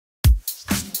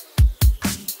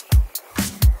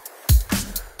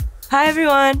Hi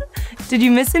everyone! Did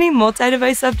you miss any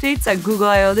multi-device updates at Google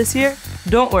I/O this year?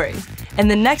 Don't worry. In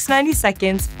the next 90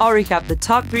 seconds, I'll recap the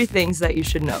top 3 things that you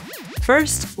should know.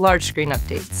 First, large screen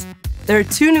updates. There are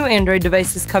 2 new Android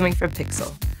devices coming from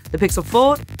Pixel, the Pixel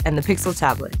Fold and the Pixel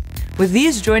Tablet. With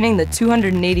these joining the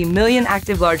 280 million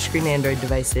active large screen Android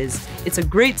devices, it's a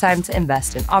great time to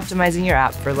invest in optimizing your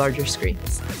app for larger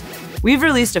screens. We've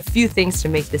released a few things to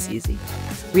make this easy.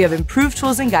 We have improved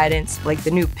tools and guidance like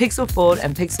the new Pixel Fold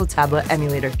and Pixel Tablet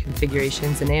emulator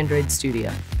configurations in Android Studio.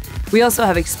 We also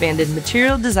have expanded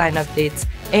material design updates,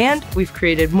 and we've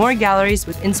created more galleries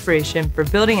with inspiration for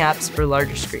building apps for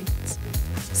larger screens.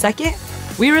 Second,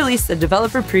 we released the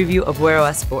developer preview of Wear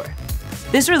OS 4.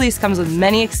 This release comes with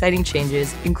many exciting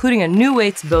changes, including a new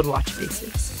way to build watch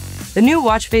faces. The new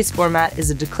watch face format is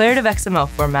a declarative XML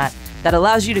format that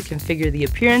allows you to configure the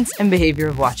appearance and behavior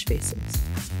of watch faces.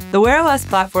 The Wear OS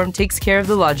platform takes care of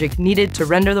the logic needed to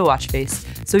render the watch face,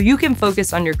 so you can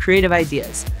focus on your creative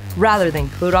ideas, rather than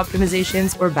code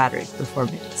optimizations or battery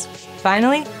performance.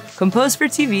 Finally, Compose for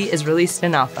TV is released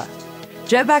in alpha.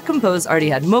 Jetpack Compose already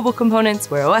had mobile components,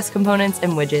 Wear OS components,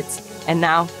 and widgets, and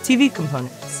now TV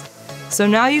components. So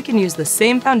now you can use the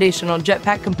same foundational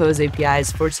Jetpack Compose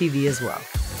APIs for TV as well.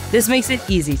 This makes it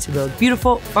easy to build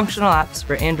beautiful, functional apps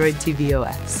for Android TV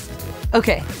OS.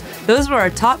 Okay, those were our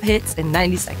top hits in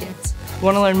 90 seconds.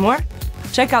 Want to learn more?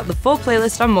 Check out the full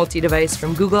playlist on multi-device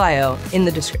from Google I/O in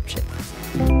the description.